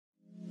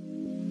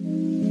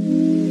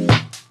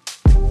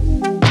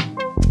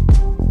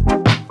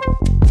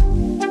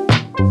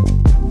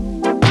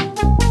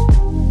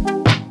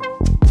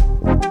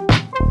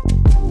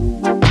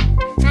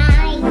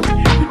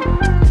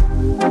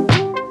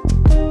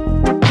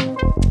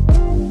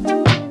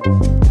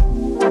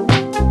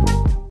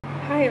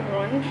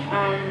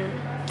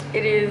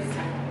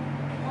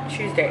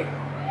day.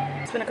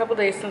 It's been a couple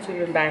days since we've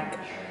been back.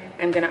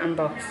 I'm gonna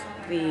unbox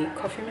the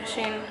coffee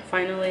machine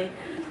finally,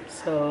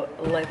 so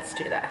let's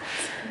do that.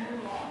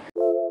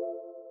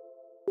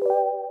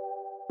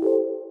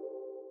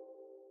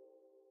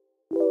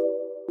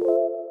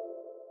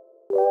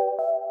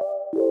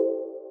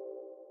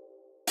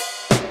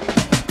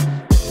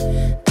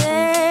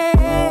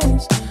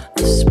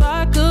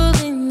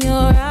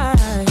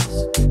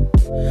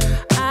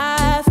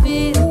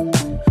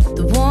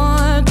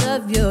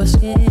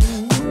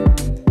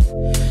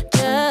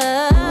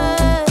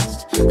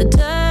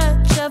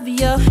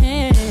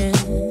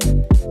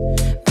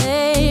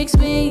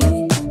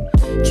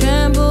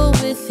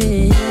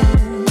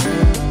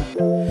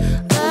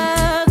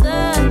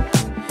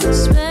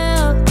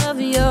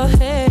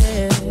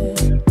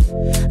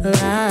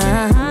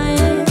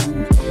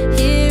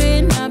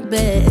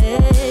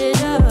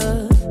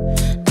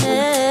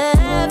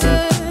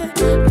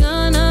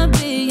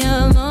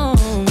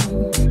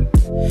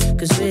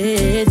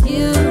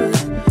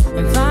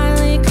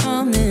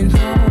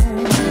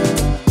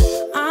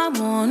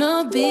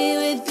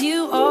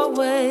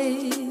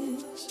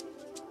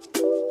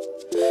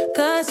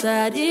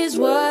 That is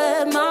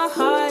what my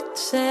heart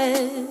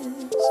says.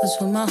 That's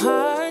what my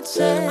heart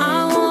says.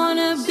 I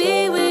wanna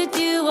be with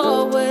you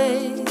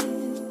always.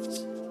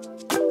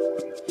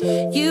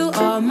 You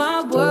are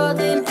my world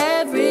in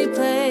every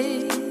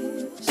place.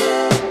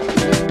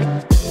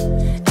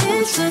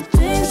 It's the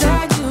things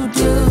that you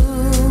do,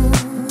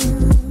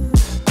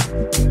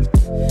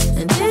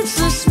 and it's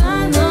the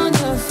smile on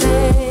your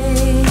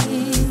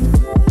face.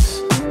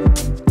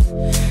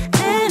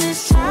 And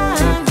as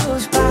time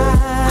goes by,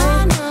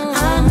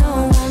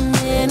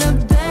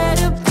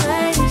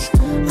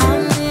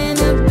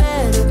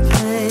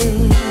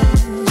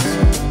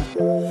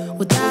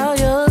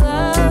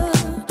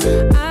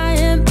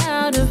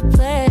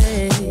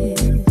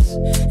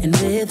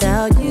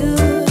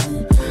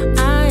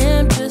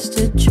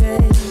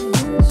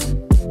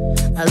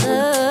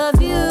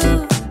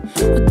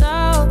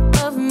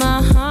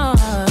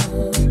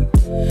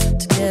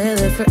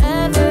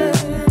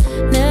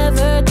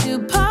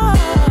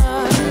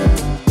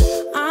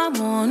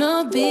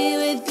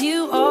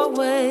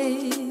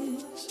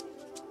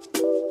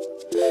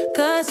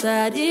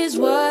 that is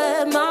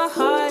what my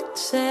heart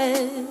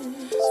says.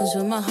 That's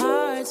what my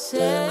heart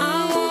says.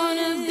 I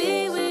wanna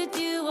be with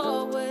you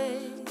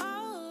always.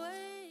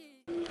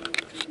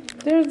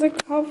 There's the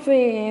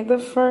coffee, the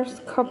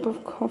first cup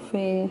of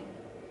coffee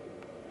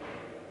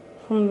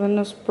from the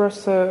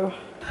Nespresso.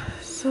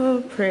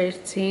 So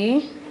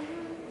pretty.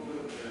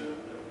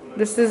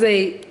 This is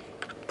a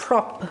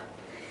prop.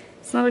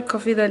 It's not a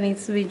coffee that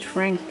needs to be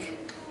drank.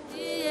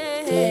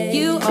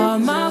 You are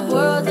my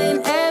world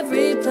in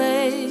every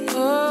place.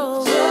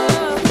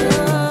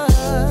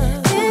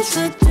 It's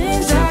the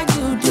things that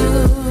you do,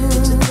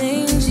 it's the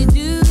things you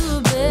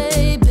do,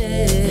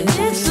 baby.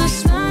 It's the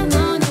smile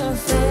on your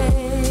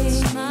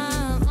face,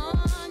 smile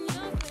on your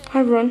face. Hi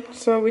everyone,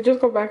 so we just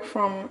got back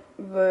from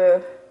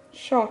the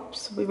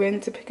shops. We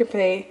went to Pick and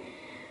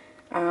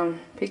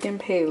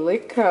Pay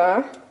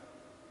Liquor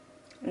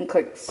and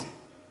Clicks,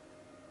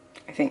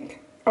 I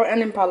think. Oh,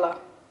 and Impala.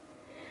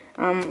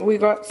 We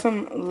got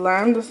some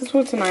lamb. This is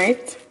for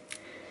tonight.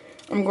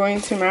 I'm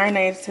going to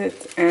marinate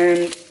it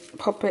and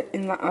pop it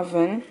in the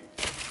oven.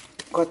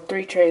 Got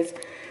 3 trays.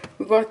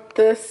 We got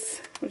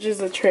this, which is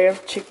a tray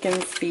of chicken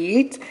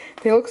feet.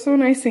 They look so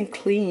nice and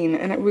clean,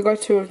 and we got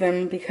 2 of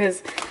them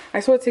because I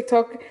saw a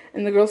TikTok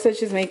and the girl said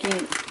she's making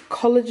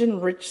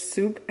collagen rich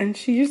soup and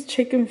she used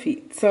chicken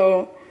feet,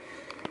 so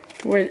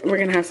we're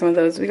gonna have some of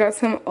those. We got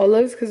some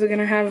olives because we're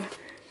gonna have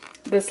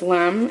this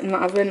lamb in the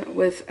oven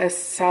with a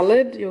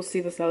salad. You'll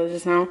see the salad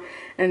just now.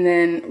 And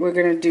then we're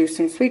gonna do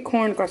some sweet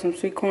corn. Got some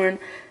sweet corn.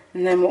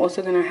 And then we're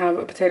also gonna have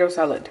a potato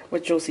salad,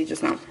 which you'll see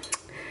just now.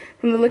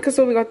 From the liquor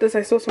store we got this.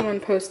 I saw someone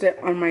post it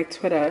on my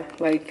Twitter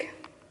like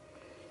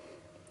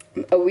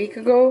a week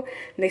ago,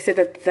 and they said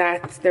that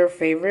that's their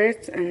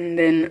favorite. And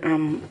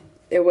then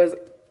it was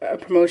a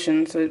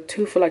promotion, so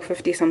 2 for like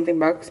 50 something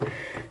bucks.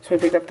 So I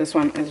picked up this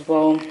one as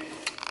well.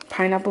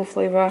 Pineapple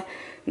flavor.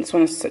 And this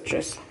one is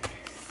citrus.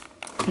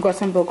 Got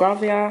some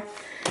Bulgaria,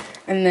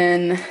 and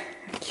then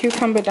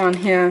cucumber down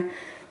here.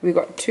 We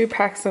got 2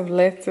 packs of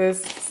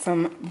lettuce,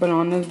 some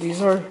bananas.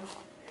 These are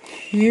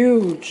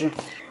huge.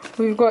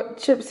 We've got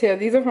chips here.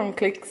 These are from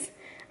Clicks.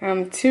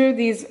 2 of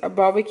these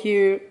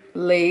barbecue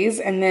Lays,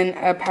 and then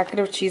a packet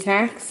of cheese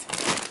snacks,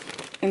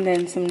 and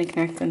then some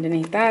knickknacks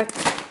underneath that.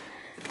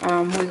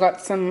 We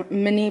got some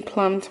mini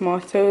plum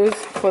tomatoes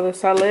for the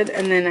salad,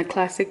 and then a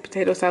classic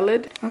potato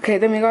salad. Okay,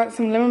 then we got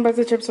some lemon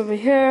butter chips over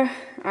here,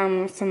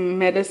 some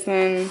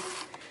medicine,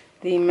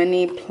 the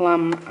mini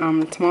plum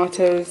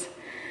tomatoes,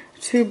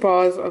 2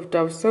 bars of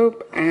Dove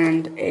soap,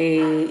 and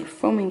a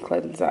foaming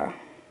cleanser.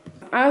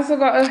 I also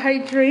got a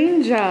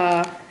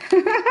hydrangea.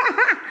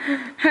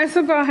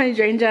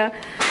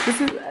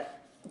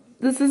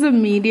 This is a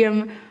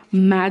medium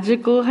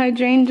magical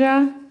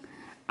hydrangea.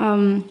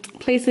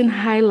 Place in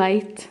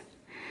highlight.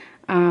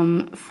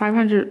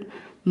 500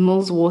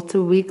 Mills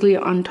water weekly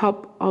on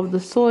top of the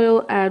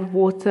soil. Add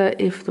water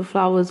if the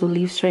flowers or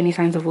leaves show any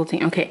signs of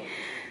wilting. Okay.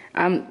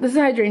 This is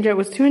a hydrangea. It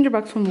was 200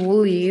 bucks from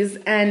Woolies,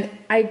 and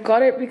I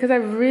got it because I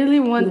really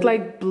want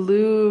like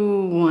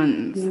blue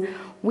ones.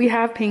 We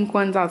have pink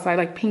ones outside,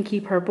 like pinky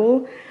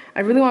purple. I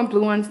really want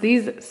blue ones.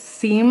 These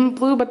seem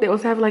blue, but they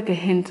also have like a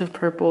hint of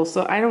purple,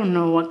 so I don't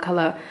know what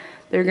color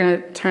they're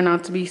gonna turn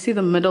out to be. See,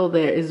 the middle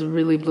there is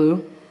really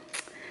blue.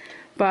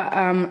 But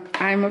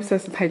I'm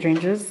obsessed with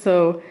hydrangeas,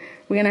 so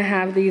we're gonna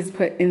have these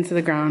put into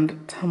the ground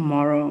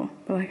tomorrow.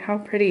 But like, how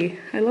pretty.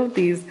 I love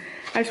these.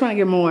 I just want to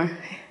get more.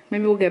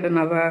 Maybe we'll get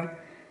another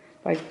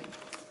like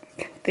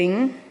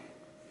thing.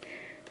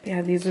 But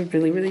yeah, these are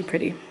really, really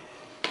pretty.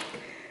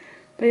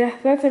 But yeah,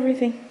 that's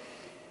everything.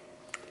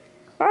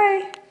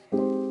 Bye.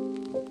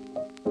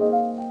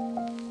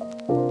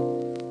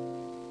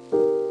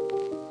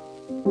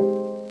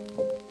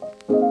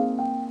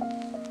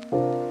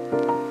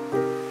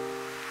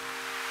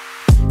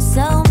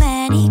 So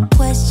many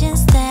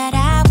questions that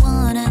I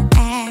wanna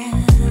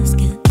ask,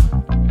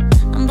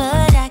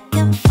 but I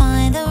can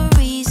find the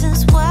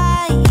reasons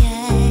why.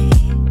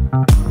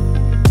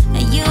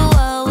 You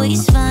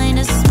always find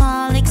a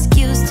small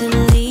excuse to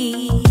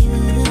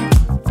leave.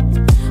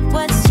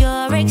 What's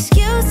your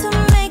excuse to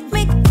make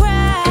me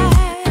cry?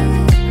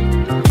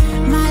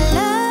 My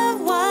love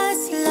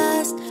was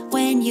lost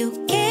when you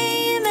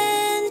came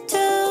and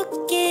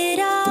took it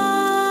all.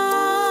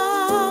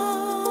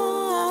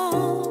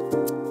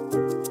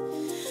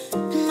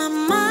 My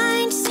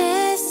mind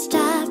says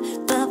stop,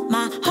 but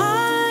my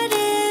heart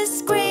is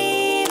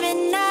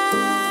screaming out.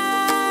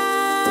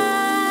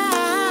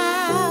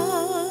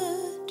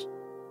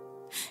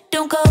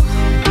 Don't go,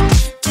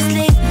 just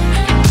leave,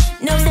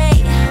 no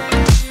stay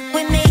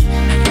with me.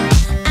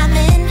 I'm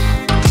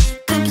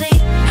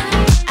incomplete.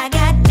 I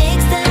got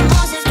mixed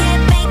emotions,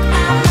 can't make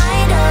my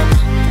mind up.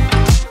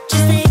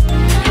 Just leave,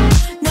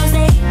 no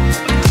stay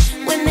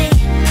with me.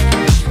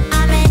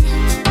 I'm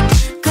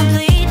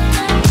incomplete.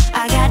 I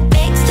got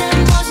mixed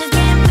emotions,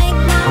 can't make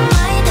my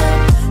mind up.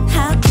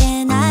 How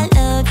can I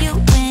love you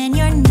when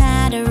you're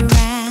not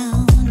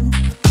around?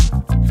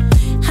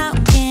 How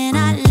can I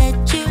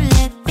let you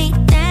let me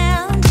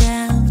down,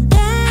 down,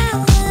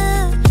 down?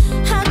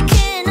 How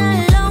can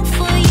I long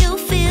for you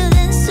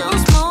feeling so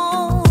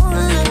small?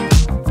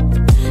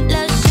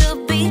 Love should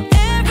be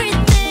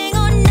everything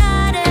or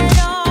not at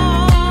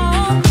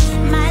all.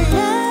 My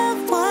love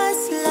was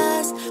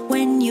lost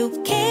when you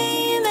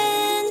came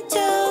and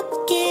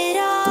took it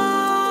all.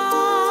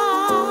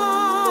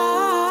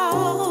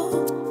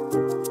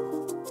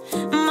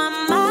 My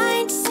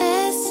mind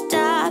says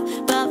stop,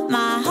 but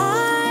my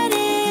heart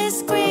is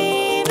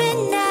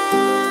screaming out.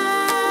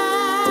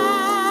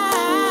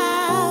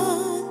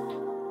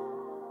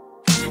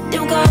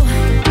 Don't go,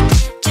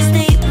 just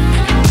leave,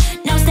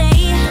 no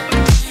stay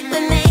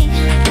with me.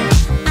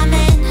 I'm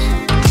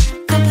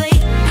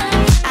incomplete.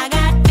 I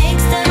got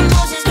mixed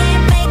emotions,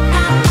 can't make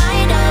my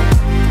mind up.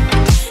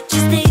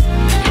 Just leave,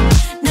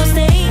 no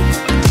stay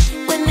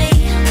with me.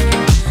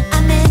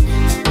 I'm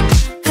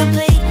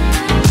incomplete.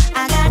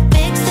 I got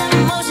mixed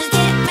emotions,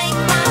 can't make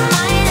my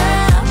mind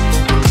up.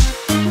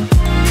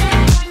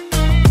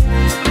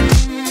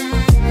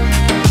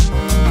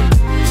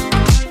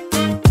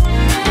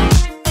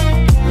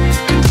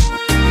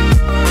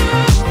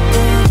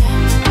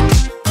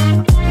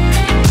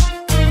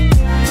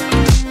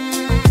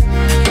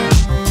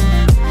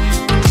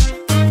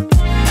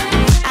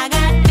 I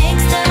got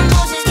mixed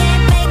emotions,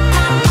 can't make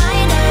my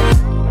mind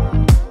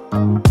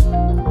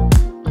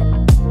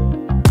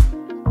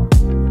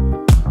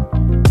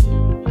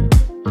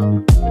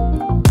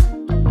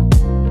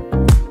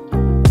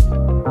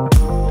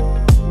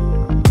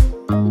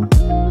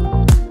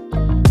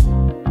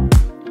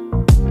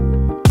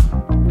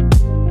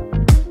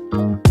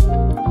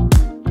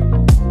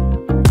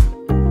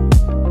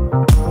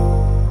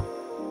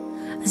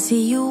I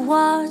see you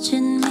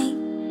watching me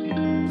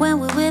when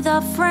we're with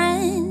our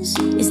friends.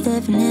 It's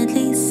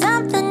definitely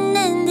something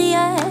in the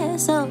air.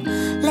 So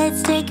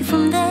let's take it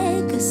from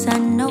there, 'cause I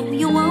know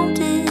you want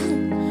it.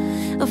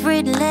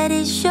 Afraid to let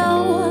it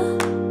show,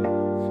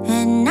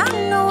 and I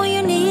know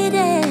you need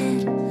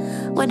it.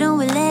 Why don't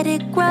we let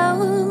it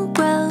grow,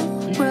 grow,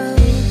 grow?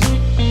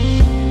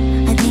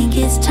 I think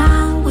it's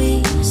time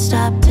we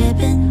stop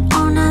tipping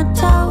on our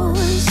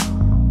toes.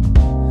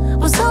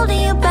 What's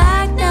holding you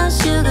back now,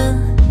 sugar?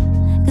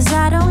 'Cause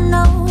I don't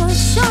know,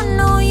 sure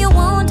know you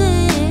want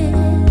it.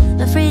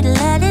 Afraid to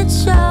let it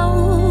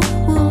show,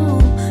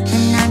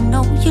 and I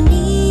know you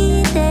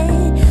need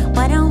it.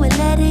 Why don't we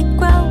let it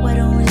grow? Why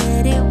don't we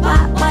let it?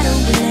 Why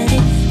don't we let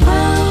it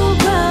grow,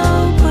 grow,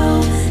 grow,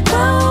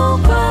 grow,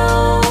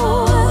 grow?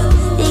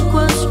 It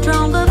grows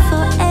stronger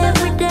for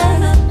every day.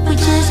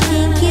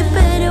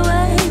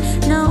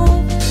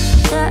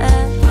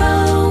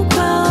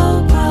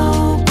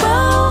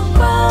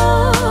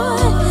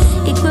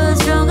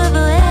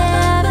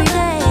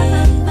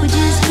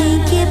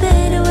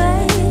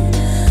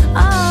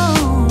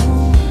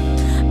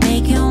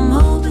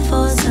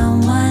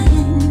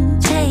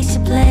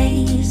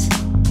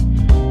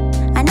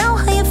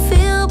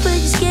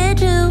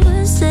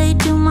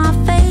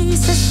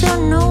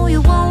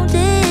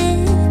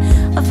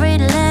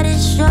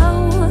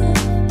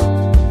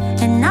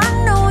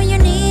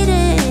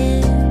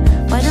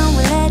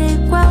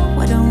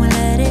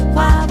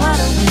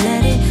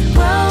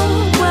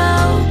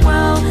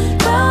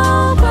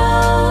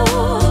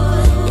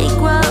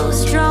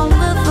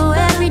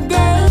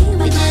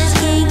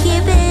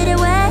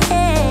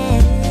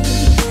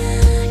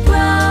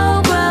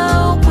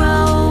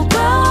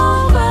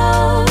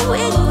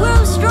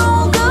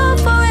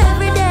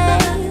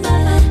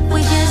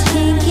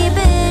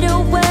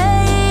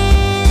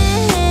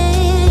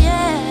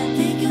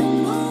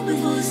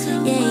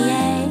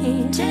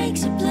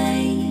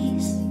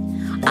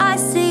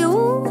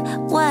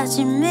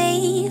 watching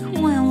me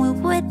when we're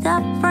with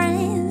our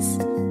friends.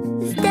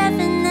 There's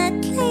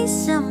definitely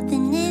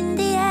something in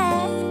the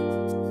air.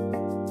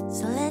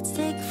 So let's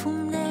take it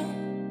from there.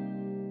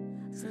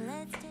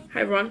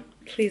 Hi everyone,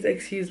 please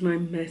excuse my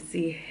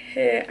messy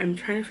hair. I'm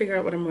trying to figure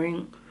out what I'm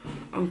wearing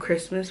on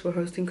Christmas. We're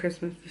hosting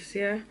Christmas this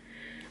year.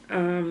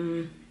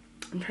 I'm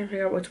trying to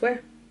figure out what to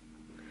wear.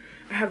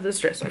 I have this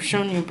dress I've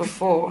shown you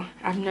before.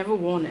 I've never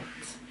worn it.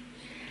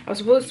 I was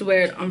supposed to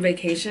wear it on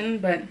vacation,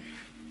 but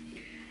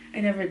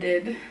I never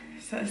did.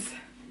 It says,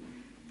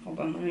 hold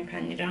on, let me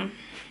pan you down.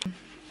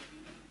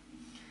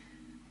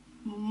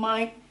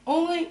 My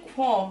only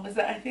qualm is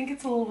that I think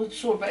it's a little bit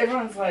short, but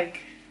everyone's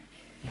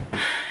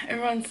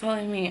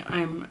telling me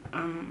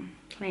I'm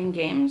playing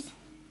games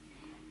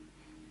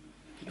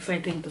if I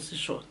think this is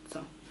short.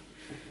 So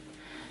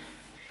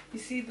you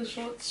see the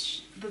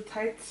shorts, the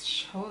tights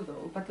show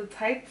though, but the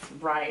tights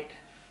ride.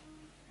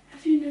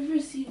 Have you never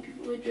seen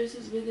people with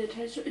dresses with their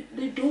tights?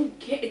 They don't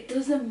care. It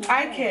doesn't matter.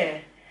 I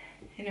care.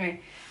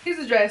 Anyway, here's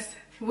a dress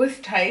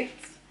with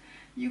tights.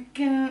 You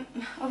can.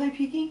 Are they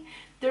peeking?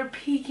 They're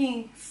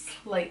peeking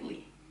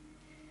slightly.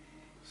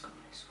 So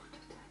nice with the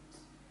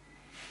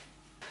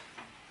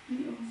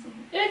tights.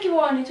 Yeah, keep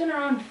on. Turn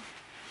around.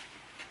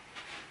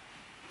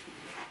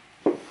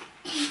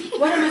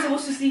 What am I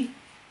supposed to see?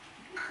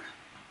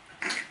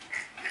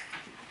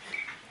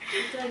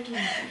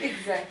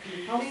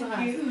 Exactly.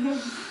 Thank you.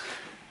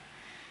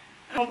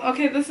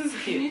 Okay, this is You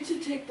cute. need to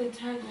take the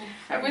tag off.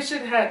 I wish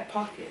it had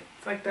pockets.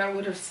 Like that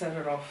would have set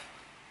it off.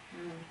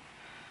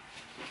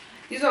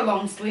 These are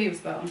long sleeves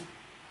though.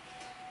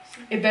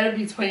 It better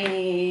be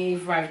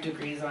 25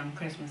 degrees on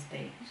Christmas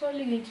Day. It's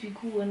only going to be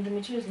cool and the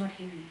material is not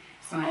heavy.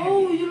 It's not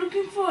Oh, heavy. you're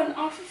looking for an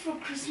outfit for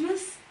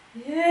Christmas?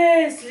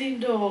 Yes,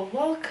 Lindo.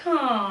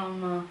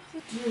 Welcome.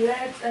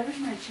 Relax. I wish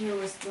my chair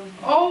was still here.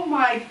 Oh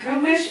my I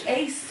goodness. wish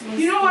Ace was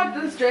You know what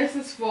still this dress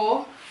is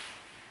for?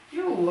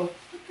 Yo, what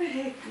the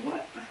heck?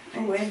 What?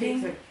 A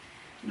wedding?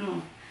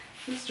 No.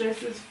 This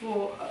dress is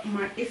for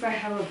if I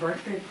have a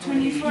birthday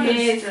party. 21st.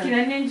 Yes, Can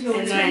I name you?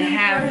 And I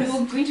have.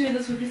 You're going to wear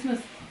this for Christmas.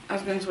 I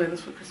was going to wear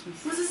this for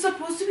Christmas. Was it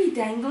supposed to be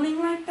dangling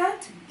like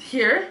that?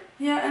 Here?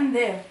 Yeah, and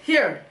there.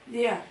 Here.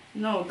 Yeah.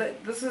 No,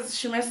 this is,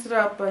 she messed it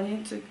up. I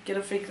need to get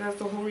it fixed. That's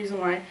the whole reason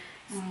why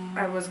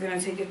I was going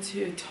to take it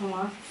to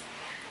Thomas.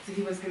 So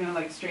he was going to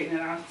like straighten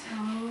it out.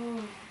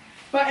 Oh.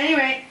 But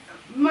anyway,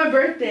 my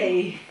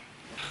birthday.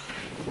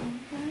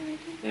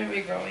 There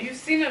we go. You've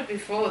seen it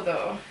before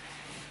though.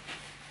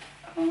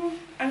 Oh,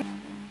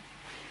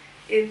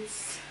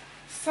 it's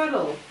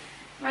subtle.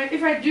 Like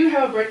if I do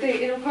have a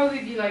birthday, it'll probably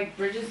be like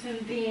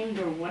Bridgerton themed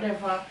or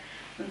whatever.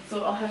 And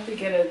so I'll have to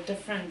get a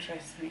different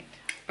dress made.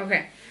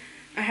 Okay,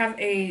 I have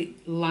a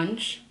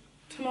lunch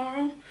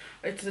tomorrow.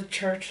 It's a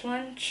church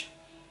lunch.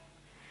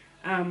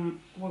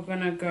 We're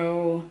gonna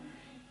go,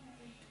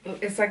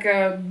 it's like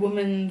a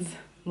women's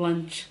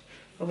lunch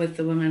with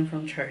the women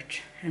from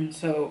church. And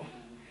so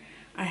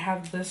I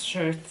have this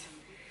shirt.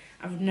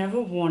 I've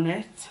never worn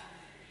it.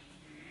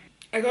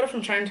 I got it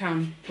from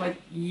Chinatown like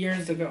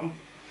years ago.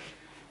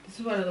 This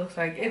is what it looks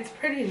like. It's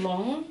pretty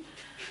long,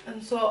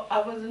 and so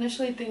I was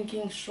initially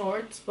thinking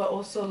shorts, but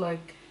also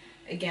like,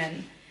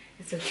 again,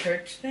 it's a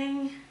church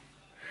thing.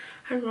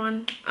 Hi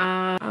everyone.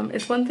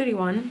 It's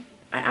 1:31.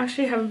 I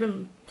actually haven't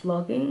been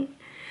vlogging.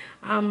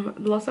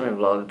 The last time I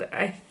vlogged,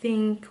 I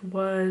think,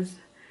 was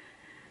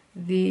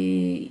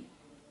when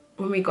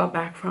we got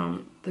back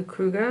from the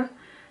Kruger.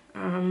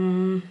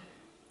 And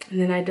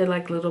then I did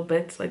like little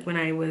bits, like when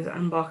I was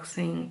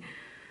unboxing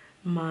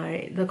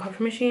the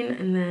coffee machine,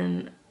 and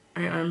then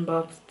I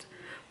unboxed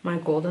my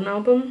golden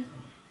album.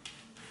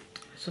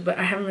 So, but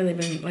I haven't really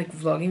been like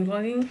vlogging.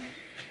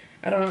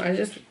 I don't know,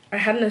 I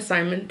had an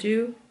assignment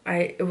due.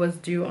 It was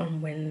due on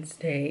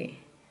Wednesday,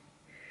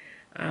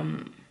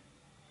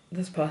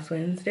 this past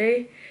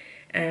Wednesday,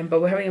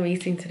 but we're having a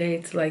meeting today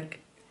to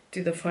like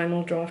do the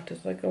final draft.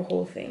 It's like a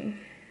whole thing.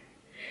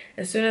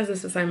 As soon as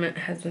this assignment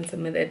has been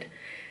submitted,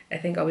 I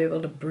think I'll be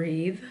able to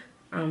breathe.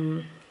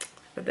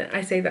 But then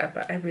I say that,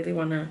 but I really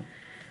want to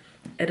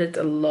edit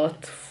a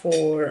lot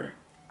for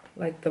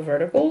like the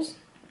verticals.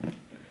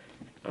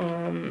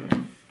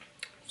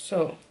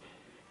 So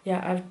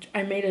yeah,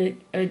 I made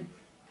a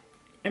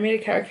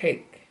carrot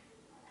cake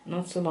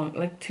not so long,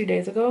 like 2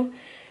 days ago.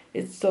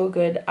 It's so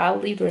good. I'll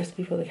leave the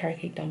recipe for the carrot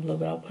cake down below,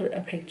 but I'll put a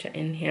picture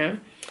in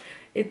here.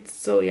 It's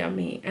so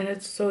yummy and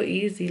it's so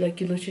easy. Like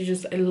you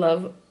literally I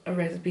love a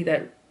recipe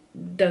that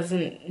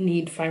doesn't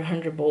need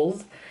 500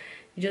 bowls.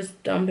 You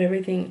just dump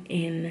everything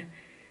in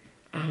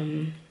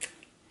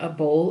a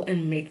bowl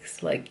and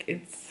makes like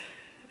it's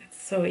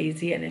so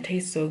easy and it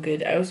tastes so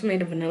good. I also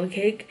made a vanilla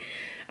cake,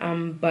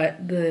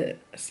 but the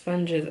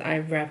sponges, I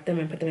wrapped them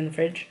and put them in the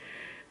fridge.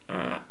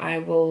 I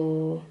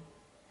will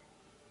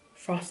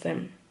frost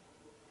them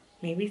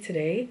maybe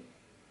today.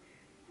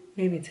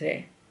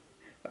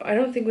 I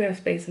don't think we have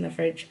space in the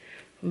fridge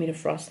for me to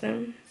frost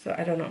them, so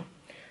I don't know.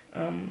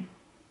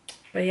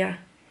 But yeah,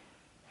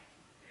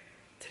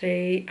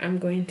 today I'm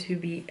going to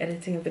be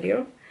editing a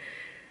video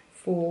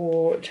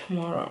for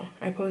tomorrow.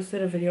 I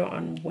posted a video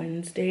on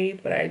Wednesday,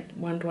 but I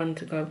want one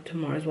to go up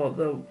tomorrow as well.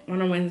 The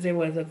one on Wednesday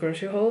was a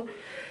grocery haul.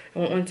 I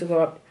want one to go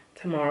up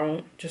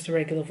tomorrow, just a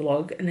regular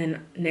vlog, and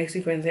then next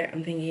week Wednesday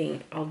I'm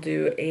thinking I'll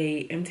do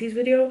a empties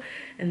video,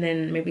 and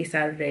then maybe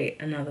Saturday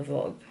another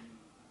vlog.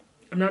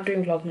 I'm not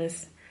doing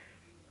Vlogmas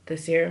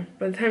this year.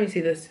 By the time you see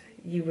this,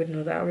 you would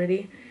know that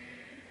already.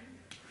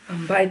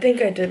 But I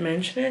think I did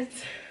mention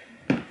it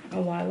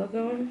a while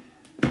ago.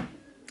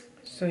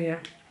 So yeah,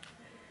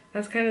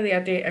 that's kind of the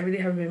update. I really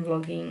haven't been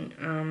vlogging.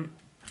 I've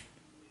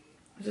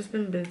just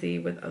been busy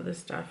with other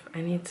stuff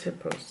I need to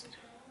post.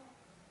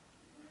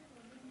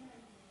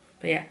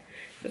 But yeah,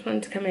 just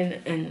wanted to come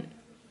in and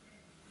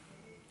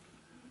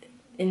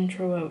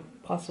intro a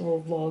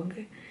possible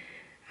vlog.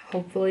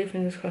 Hopefully,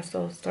 fingers crossed,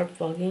 I'll start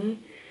vlogging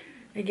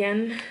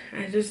again.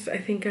 I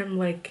think I'm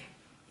like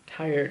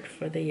tired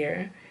for the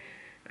year.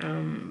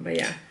 But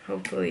yeah,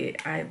 hopefully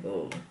I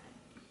will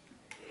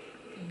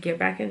get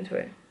back into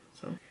it.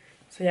 So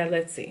yeah,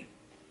 let's see.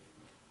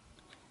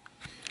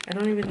 I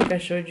don't even think I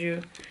showed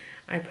you.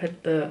 I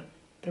put the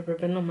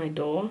ribbon on my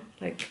door.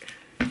 Like,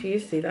 do you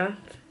see that?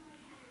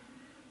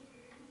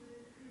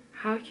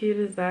 How cute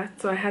is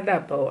that? So I had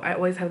that bow. I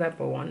always have that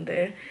bow on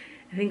there.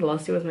 I think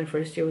last year was my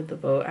first year with the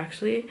bow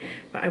actually,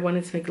 but I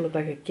wanted to make it look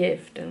like a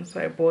gift, and so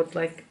I bought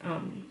like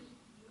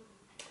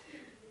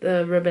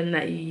the ribbon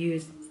that you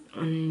use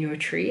on your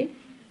tree,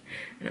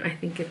 and I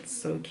think it's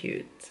so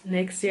cute.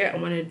 Next year I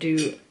want to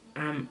do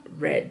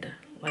red,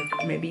 like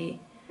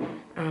maybe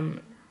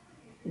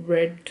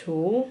red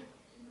tulle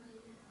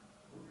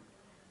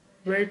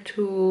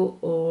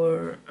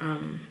or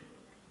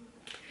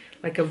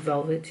like a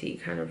velvety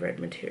kind of red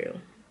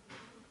material.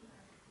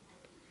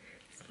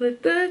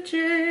 Split the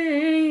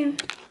chain.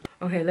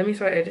 Okay, let me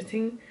start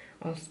editing.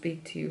 I'll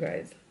speak to you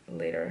guys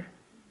later.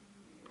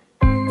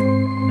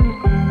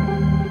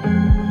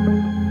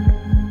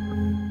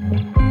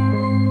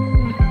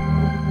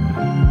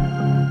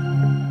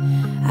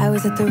 I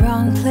was at the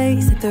wrong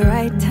place at the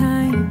right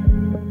time,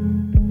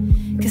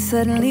 'cause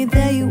suddenly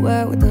there you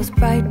were with those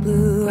bright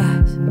blue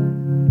eyes.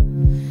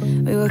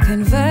 We were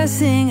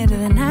conversing under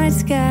the night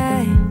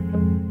sky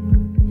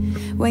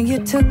when you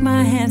took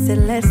my hand, said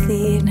let's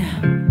leave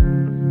now.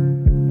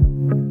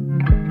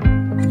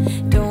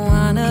 Don't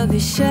wanna be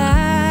shy,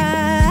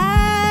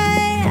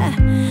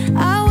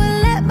 I will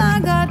let my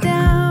guard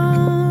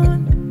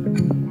down.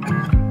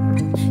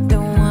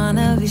 Don't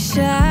wanna be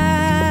shy,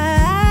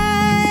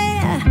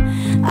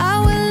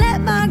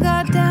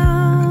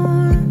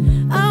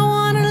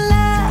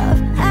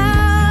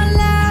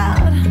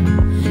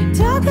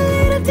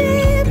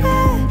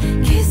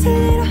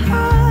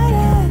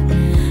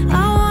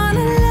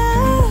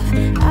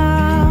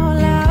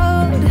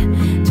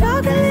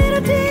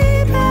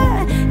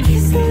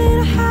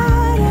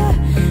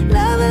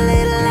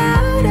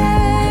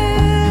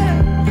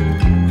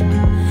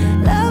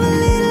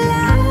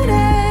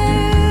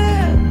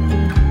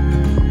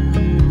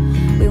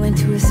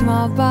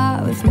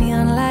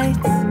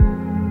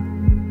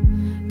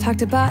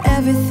 talked about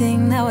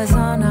everything that was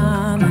on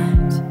our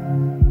minds.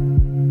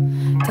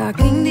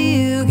 Talking to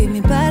you gave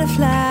me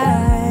butterflies.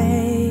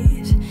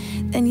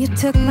 Then you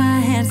took my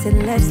hand, said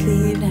let's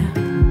leave now.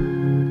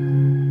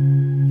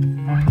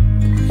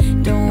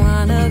 Don't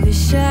wanna be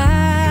shy,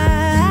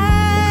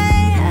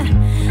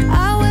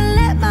 I will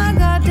let my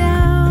guard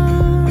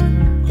down.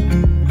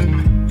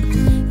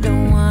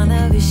 Don't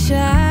wanna be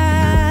shy,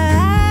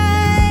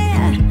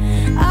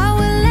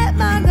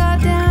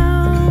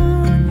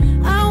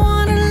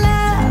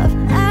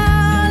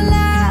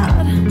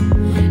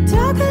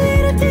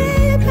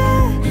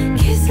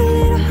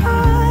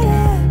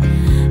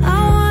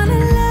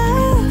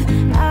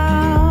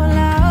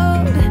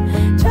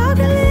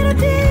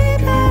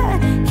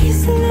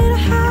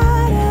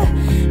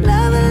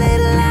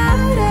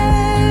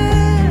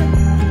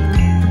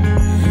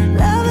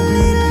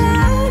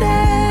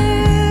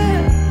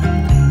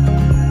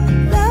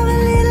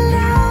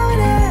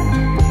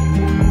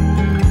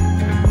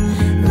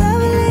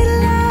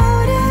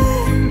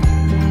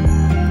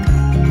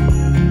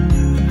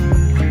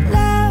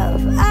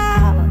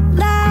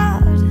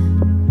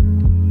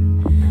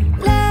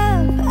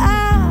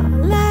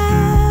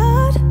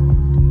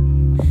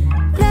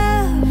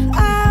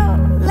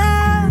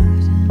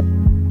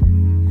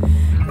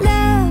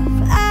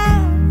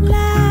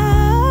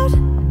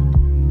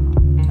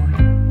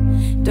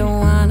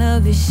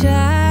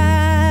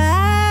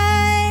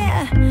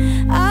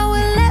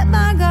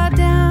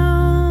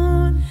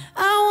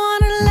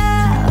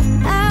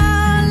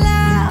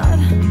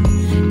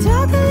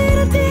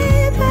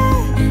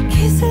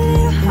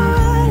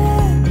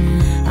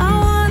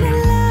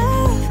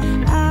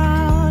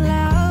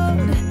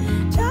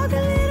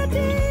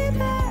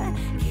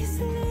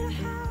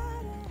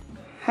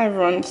 Hi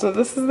everyone, so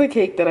this is the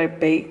cake that I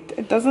baked.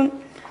 It doesn't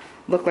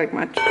look like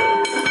much.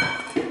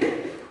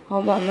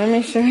 Hold on, let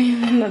me show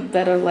you in the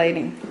better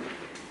lighting.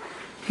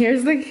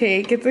 Here's the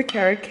cake. It's a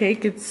carrot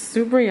cake. It's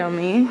super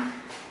yummy.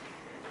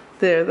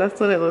 There, that's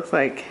what it looks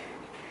like.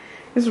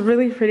 It's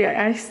really pretty.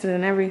 I iced it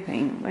and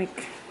everything.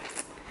 Like,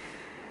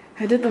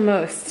 I did the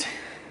most.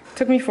 It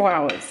took me 4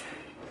 hours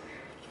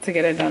to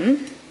get it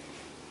done.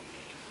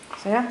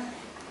 So yeah.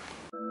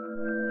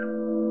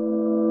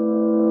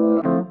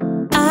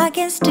 I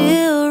can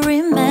still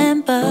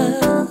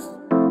remember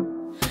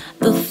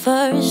the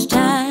first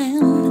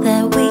time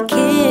that we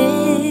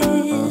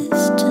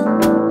kissed,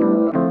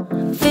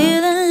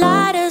 feeling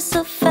light as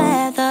a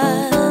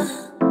feather.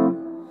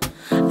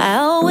 I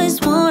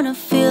always wanna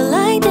feel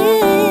like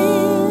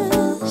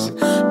this,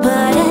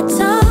 but at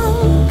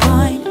some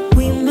point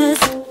we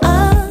messed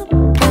up,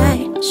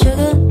 right,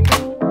 sugar?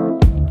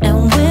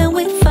 And when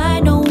we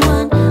fight, no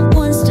one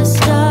wants to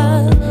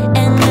stop.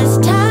 And as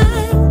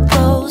time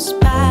goes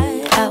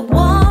by, I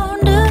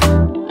wonder,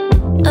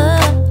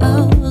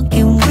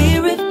 can we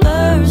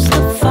reverse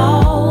the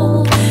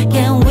fall?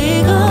 Can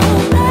we go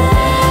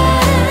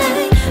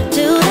back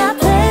to that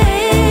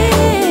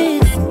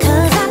place?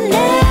 'Cause I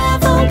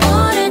never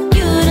wanted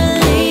you to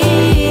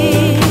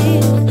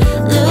leave.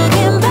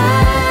 Looking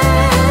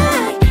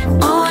back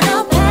on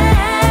our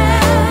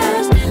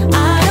past, I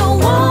don't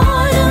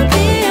wanna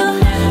be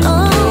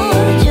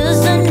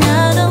just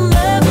another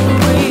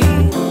memory.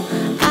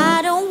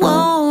 I don't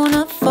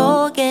wanna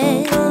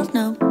forget,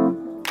 no.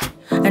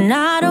 And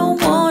I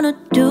don't wanna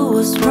do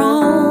what's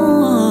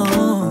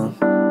wrong.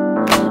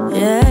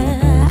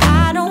 Yeah,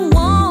 I don't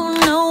want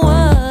no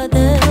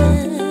other.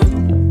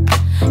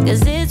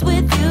 'Cause it's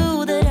with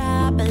you that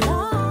I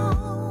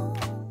belong.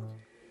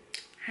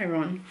 Hi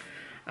everyone.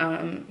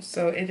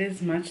 So it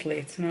is much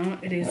later now.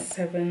 It is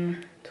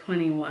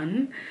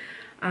 7:21.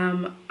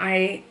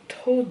 I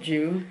told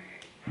you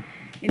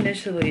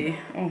initially,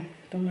 oh,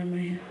 don't mind my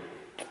hair.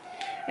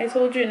 I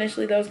told you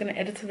initially that I was gonna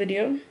edit the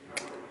video.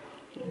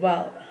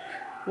 Well,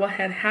 what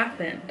had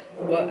happened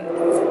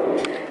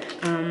was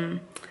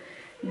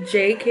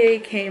JK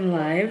came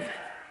live.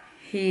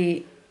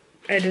 I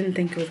didn't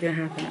think it was gonna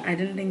happen. I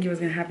didn't think it was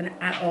gonna happen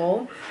at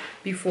all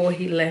before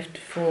he left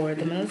for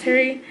the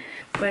military,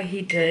 but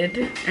he did,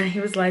 and he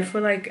was live for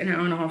like an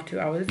hour and a half, 2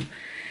 hours.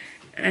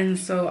 And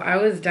so I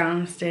was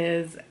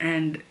downstairs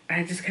and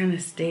I just kind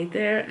of stayed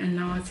there, and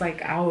now it's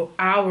like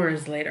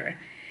hours later.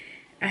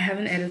 I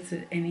haven't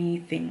edited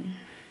anything.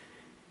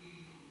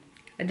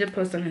 I did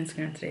post on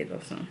Instagram today though,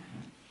 so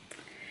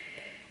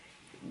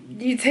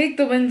you take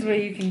the wins where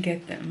you can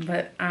get them.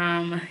 But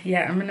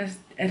yeah, I'm gonna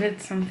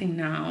edit something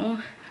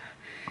now.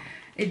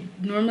 It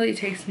normally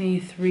takes me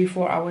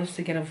 3-4 hours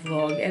to get a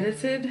vlog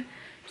edited,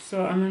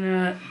 so I'm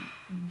gonna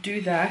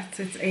do that.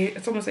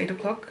 It's almost 8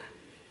 o'clock.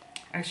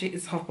 Actually,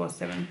 it's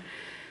 7:30.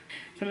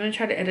 So I'm gonna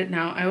try to edit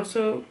now.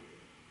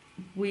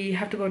 We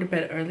have to go to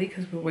bed early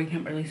because we're waking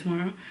up early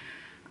tomorrow.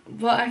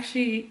 Well,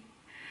 actually,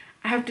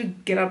 I have to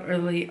get up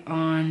early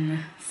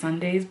on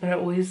Sundays, but I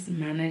always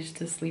manage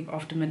to sleep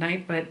after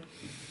midnight. But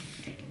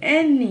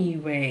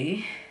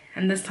anyway,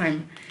 and this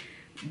time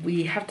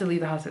we have to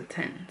leave the house at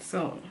 10.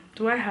 So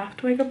do I have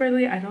to wake up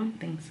early? I don't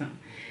think so.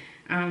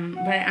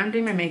 But I'm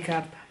doing my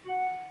makeup,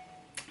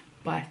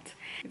 but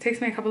it takes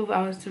me a couple of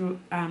hours to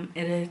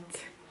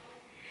edit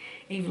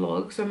a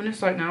vlog. So I'm gonna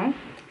start now,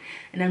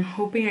 and I'm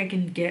hoping I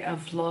can get a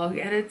vlog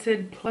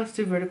edited plus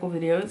 2 vertical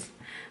videos.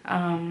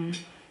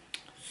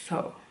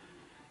 So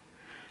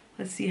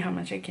let's see how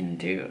much I can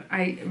do.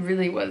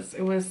 It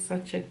was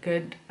such a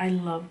good, I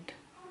loved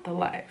the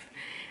live.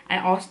 I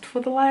asked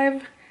for the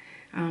live.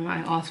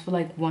 I asked for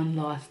like one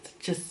last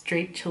just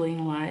straight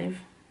chilling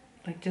live,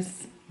 like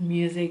just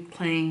music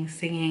playing,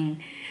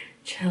 singing,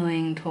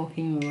 chilling,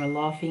 talking. We were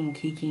laughing,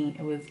 geeking.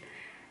 It was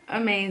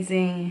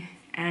amazing.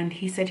 And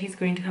he said he's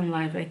going to come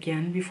live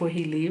again before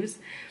he leaves.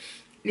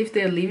 If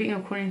they're leaving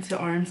according to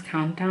RM's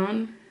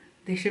countdown,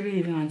 they should be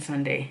leaving on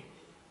Sunday.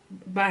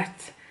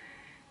 But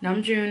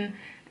Namjoon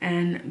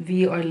and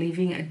V are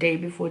leaving a day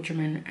before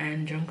Jimin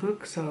and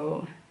Jungkook,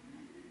 so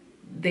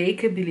they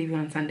could be leaving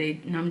on Sunday,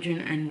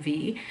 Namjoon and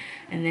V,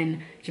 and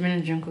then Jimin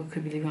and Jungkook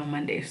could be leaving on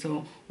Monday.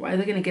 So we're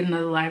either gonna get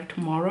another live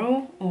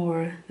tomorrow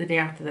or the day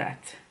after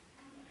that,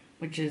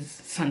 which is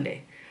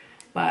Sunday.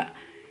 But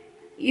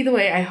either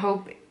way, I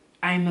hope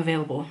I'm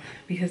available,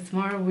 because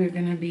tomorrow we're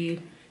gonna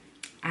be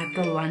at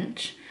the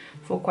lunch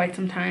for quite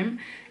some time,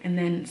 and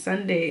then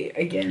Sunday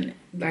again,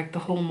 like the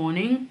whole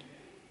morning.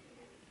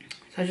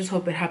 So I just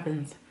hope it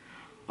happens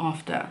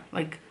after,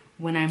 like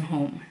when I'm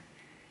home.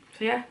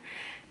 So yeah,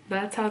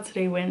 that's how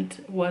today went.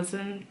 It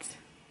wasn't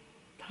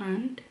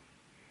planned,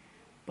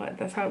 but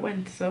that's how it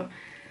went. So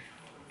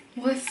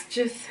let's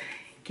just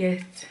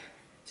get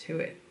to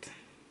it.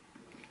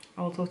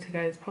 I'll talk to you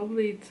guys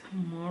probably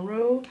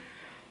tomorrow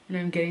when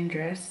I'm getting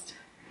dressed,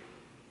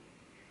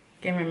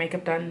 getting my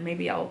makeup done.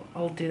 Maybe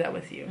I'll do that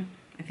with you.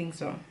 I think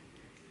so.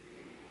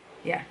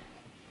 Yeah,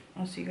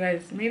 I'll see you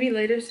guys maybe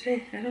later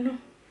today. I don't know.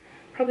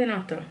 Probably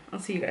not though. I'll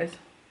see you guys.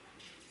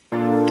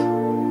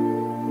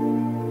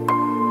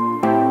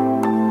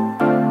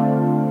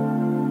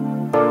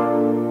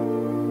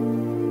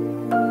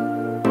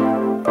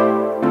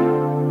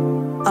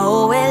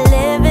 Oh, we're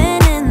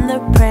living in the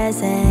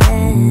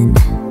present,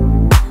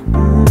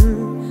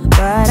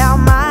 but our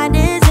mind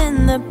is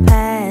in the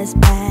past.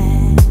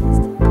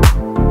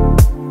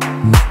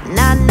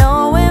 Not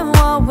knowing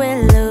what we're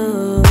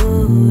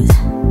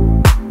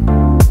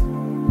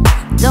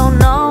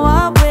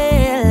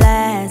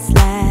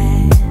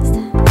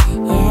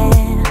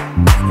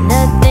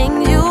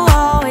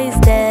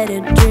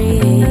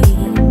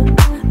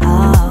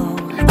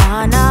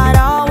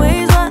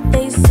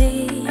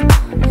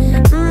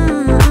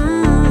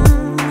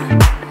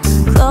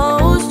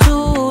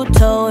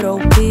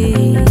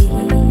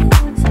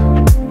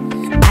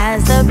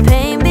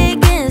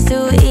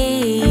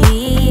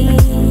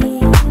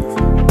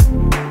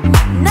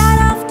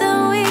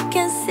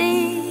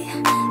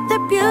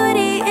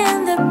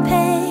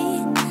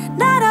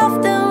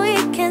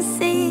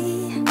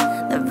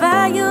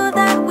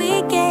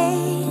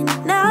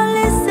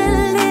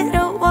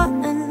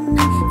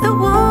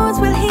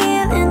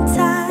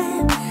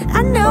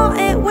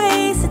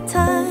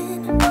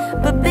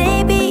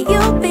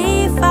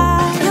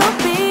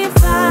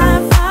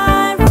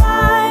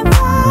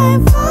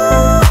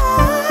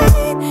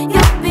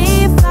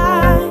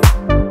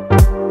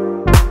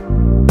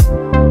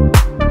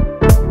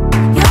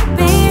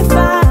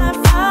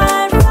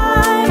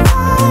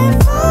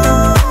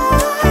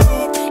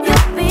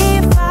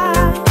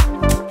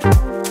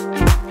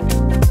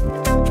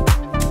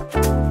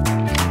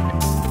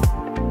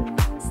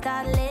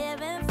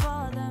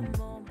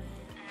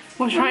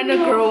We're trying to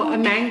grow a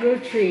mango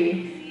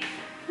tree.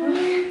 Then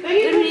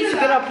we need to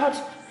get a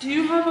pot. Do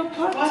you have a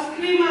pot?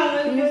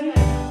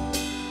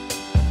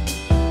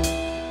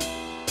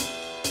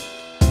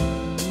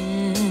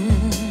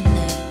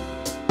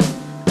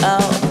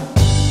 Oh,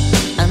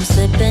 I'm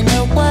slipping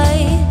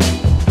away,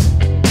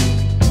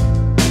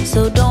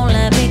 so don't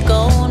let me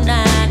go,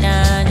 nah,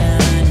 nah,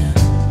 nah, nah.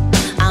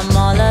 I'm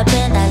all up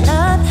in that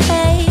love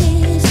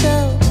haze,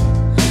 so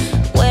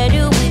where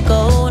do we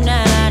go,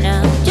 nah,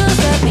 nah? Just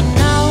let me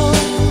know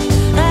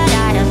that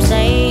I am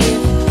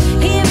safe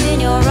here in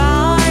your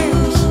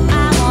arms.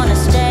 I wanna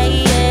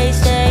stay,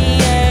 stay.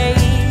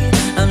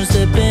 I'm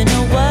slipping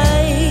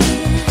away,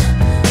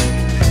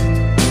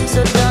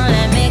 so don't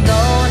let me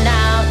go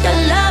now. Your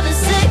love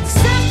is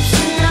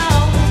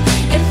exceptional.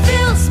 It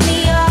fills me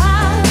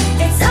up.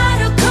 It's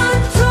out of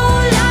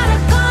control, out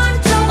of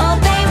control. Oh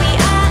baby,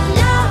 I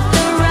love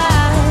the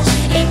rush.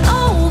 It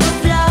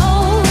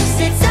overflows.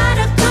 It's out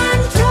of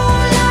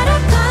control, out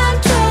of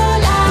control.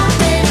 I'm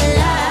in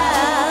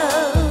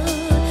love.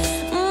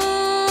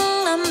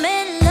 I'm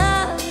in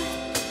love.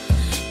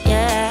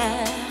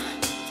 Yeah.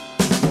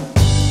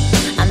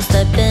 I'm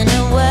slipping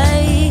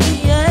away.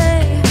 Yeah.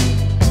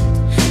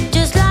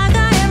 Just like I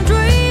am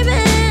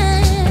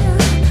dreaming,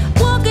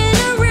 walking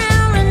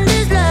around in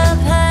this love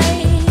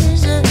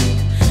haze.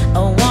 I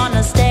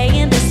wanna stay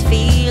in this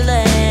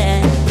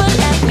feeling, but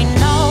let me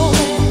know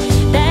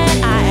that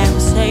I am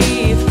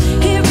safe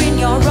here in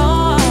your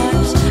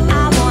arms.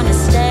 I wanna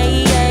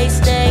stay,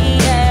 stay.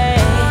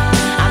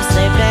 I'm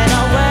slipping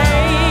away.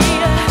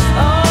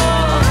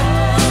 Oh,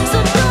 so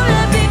don't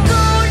let me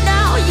go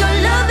now. Your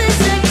love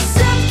is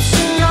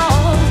exceptional.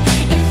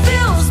 It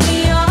fills me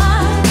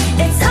up.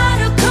 It's out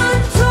of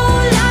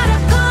control, out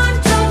of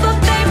control. But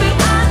baby,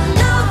 I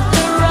love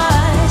the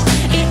rush.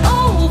 It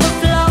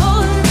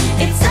overflows.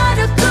 It's out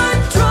of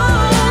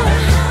control.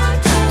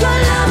 Your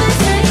love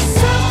is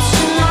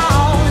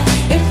exceptional.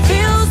 It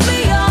fills me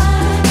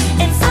up.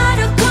 It's out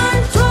of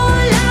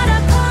control, out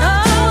of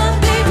control.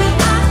 Baby,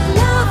 I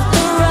love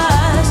the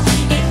rush.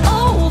 It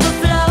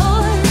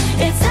overflows.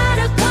 It's out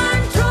of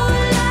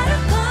control, out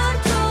of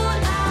control.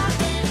 I'm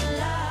in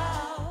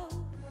love.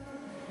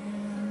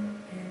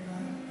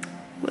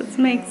 Let's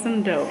make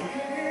some dough.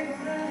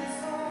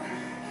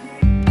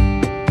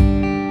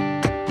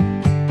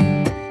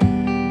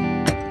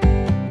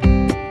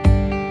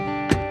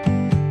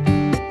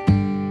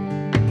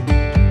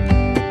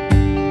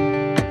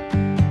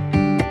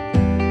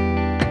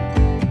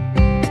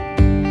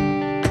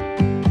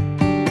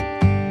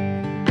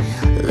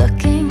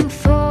 Looking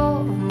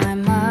for my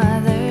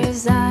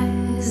mother's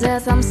eyes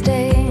as I'm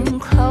staying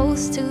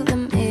close to the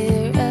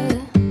mirror.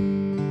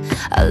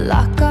 A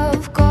lock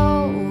of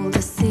gold,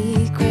 a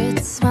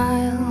secret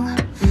smile,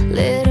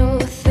 little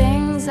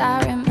things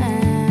I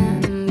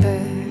remember.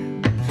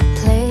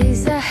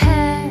 Place a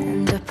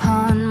hand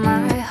upon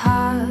my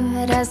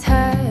heart as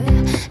her,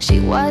 she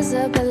was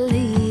a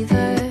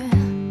believer.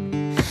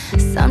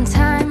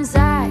 Sometimes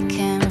I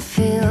can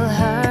feel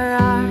her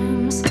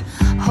arms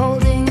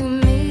holding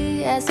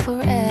me as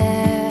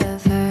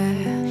forever.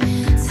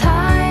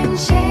 Time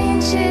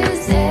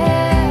changes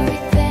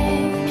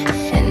everything,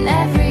 and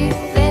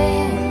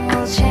everything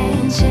will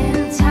change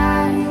in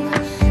time.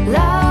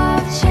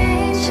 Love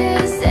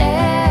changes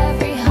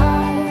every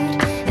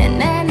heart,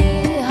 and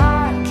any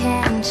heart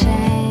can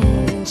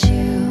change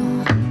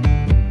you.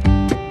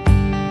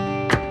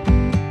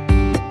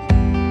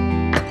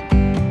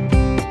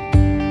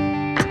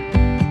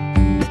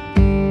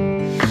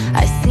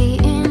 I see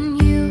in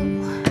you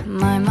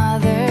my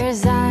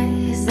mother's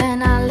eyes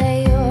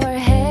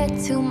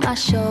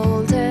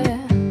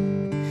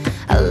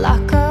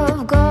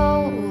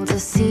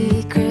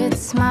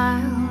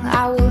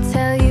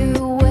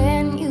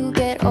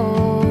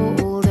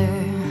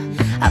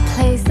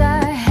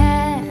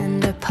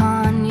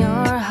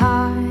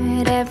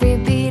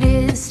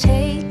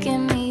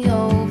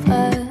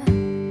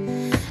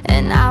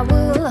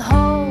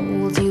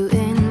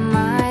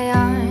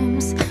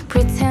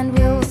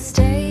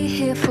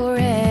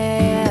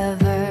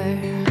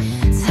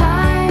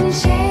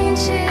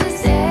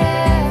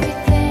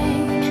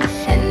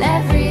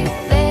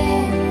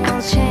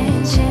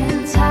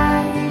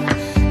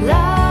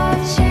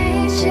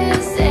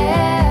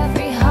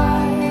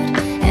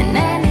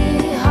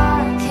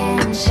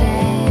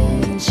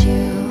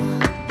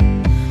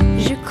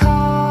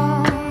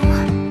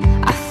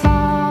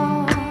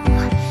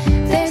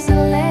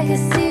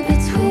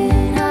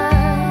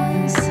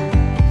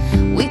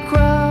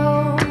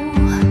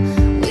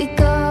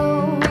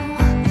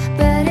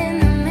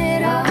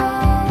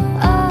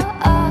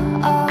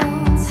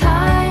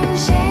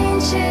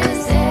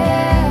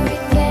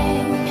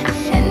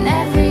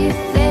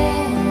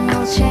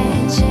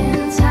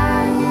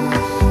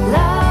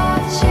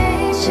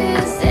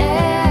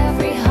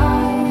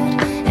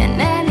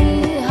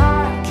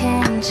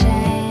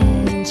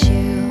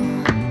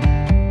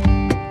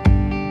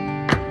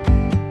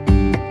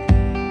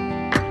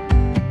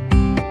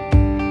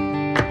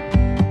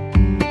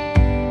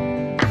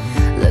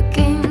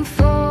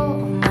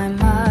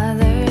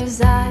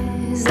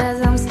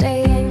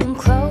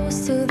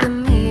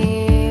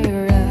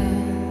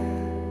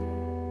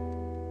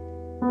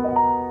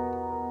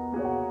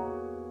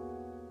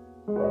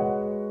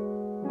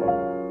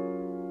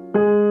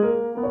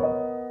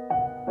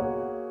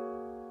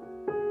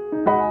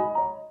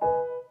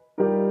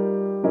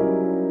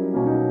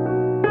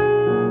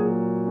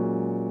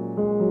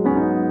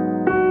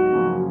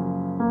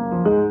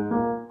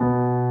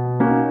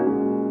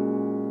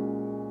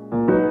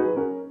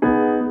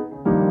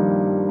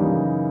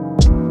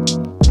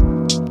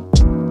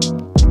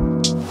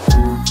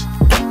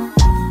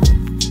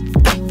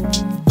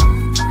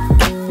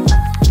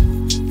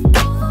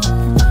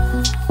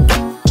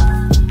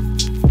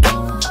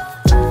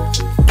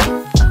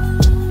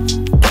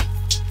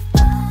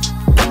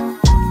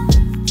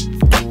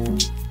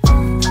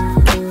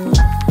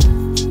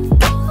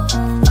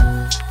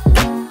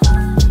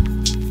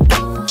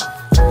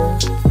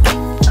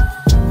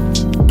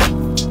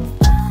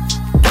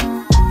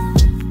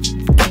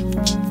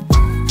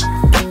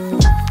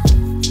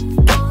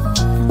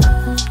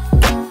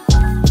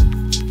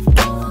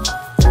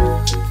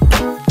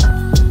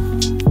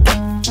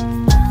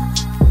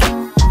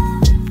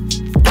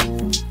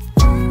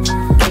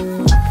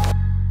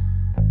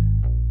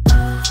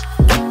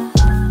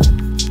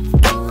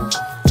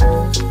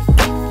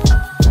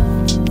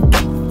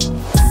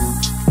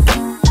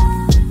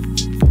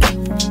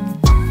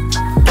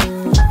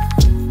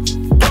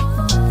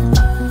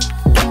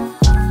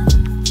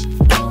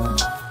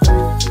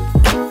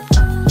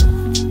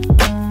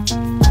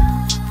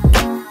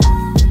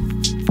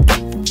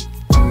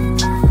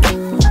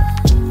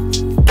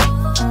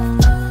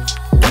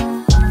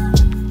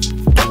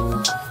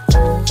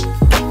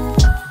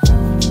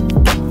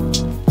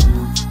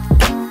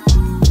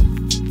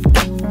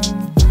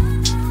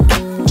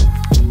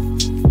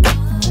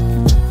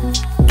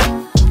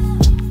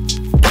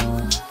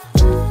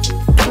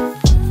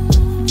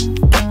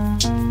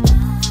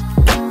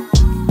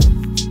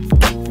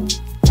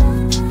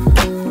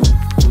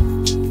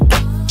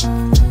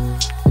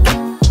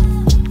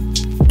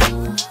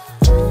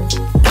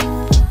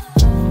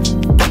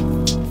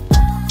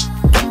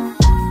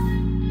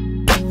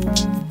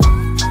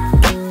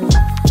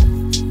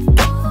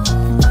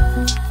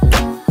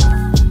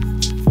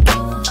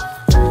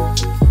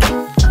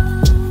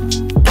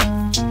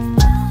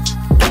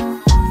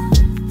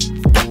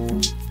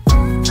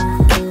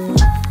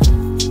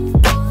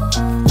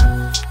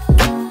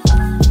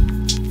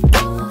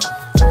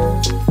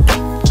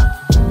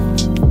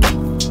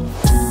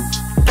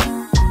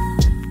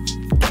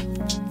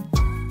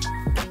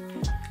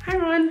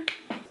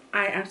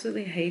I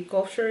absolutely hate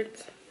golf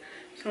shirts.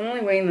 So I'm only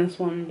wearing this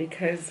one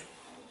because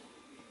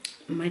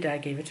my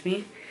dad gave it to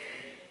me.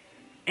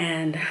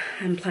 And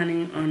I'm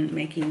planning on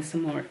making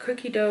some more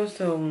cookie dough,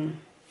 so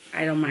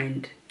I don't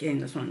mind getting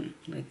this one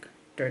like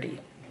dirty.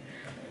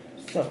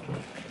 So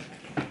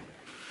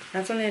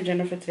that's on the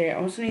agenda for today.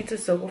 I also need to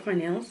soak off my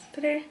nails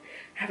today.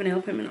 I have a nail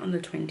appointment on the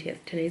 20th.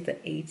 Today's the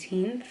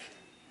 18th.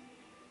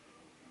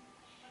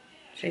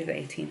 Today's the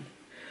 18th.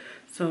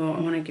 So I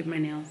want to give my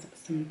nails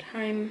some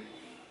time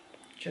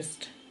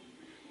just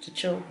to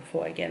chill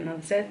before I get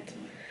another set.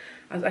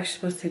 I was actually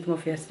supposed to take them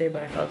off yesterday,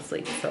 but I fell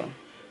asleep, so.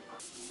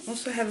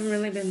 Also haven't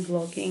really been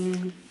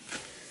vlogging.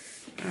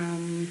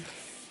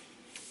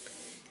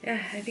 Yeah,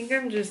 I think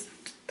I'm just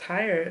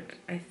tired.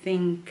 I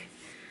think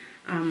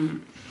I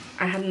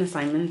had an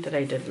assignment that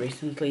I did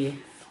recently.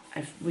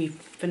 We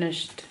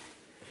finished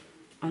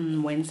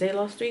on Wednesday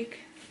last week,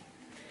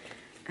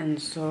 and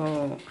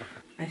so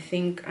I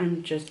think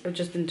I've just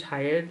been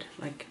tired,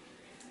 like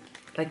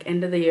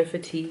end of the year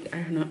fatigue. I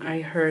don't know, I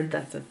heard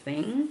that's a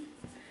thing.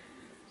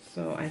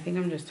 So I think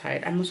I'm just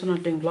tired. I'm also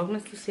not doing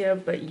Vlogmas this year,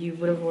 but you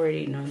would have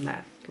already known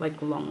that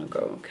like long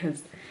ago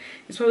because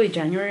it's probably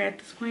January at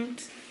this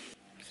point.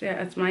 So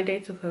yeah, it's my day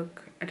to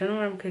cook. I don't know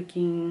what I'm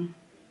cooking.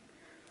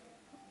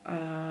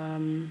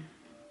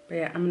 But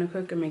yeah, I'm gonna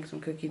cook and make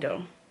some cookie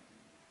dough.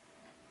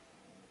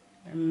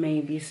 And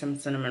maybe some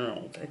cinnamon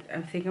rolls.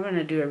 I think I'm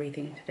gonna do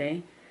everything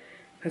today.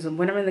 Because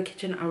when I'm in the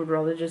kitchen, I would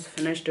rather just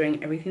finish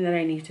doing everything that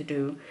I need to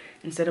do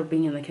instead of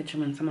being in the kitchen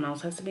when someone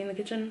else has to be in the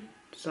kitchen.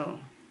 So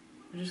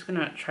I'm just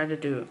gonna try to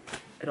do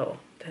it all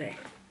today.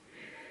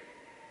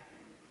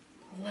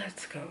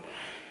 Let's go.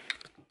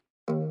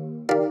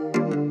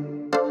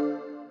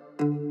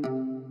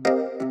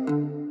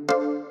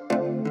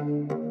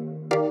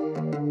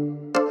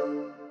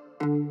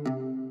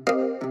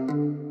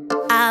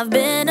 I've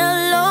been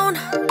alone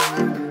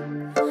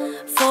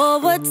for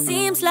what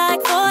seems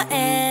like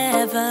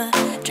forever.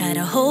 Try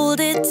to hold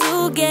it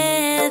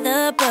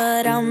together,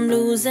 but I'm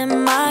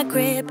losing my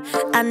grip.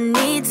 I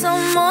need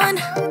someone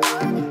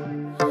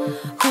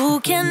who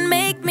can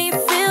make me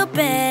feel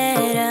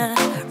better.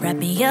 Wrap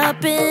me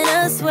up in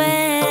a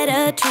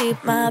sweater, treat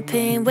my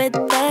pain with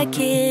a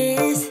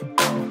kiss.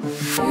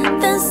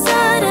 Then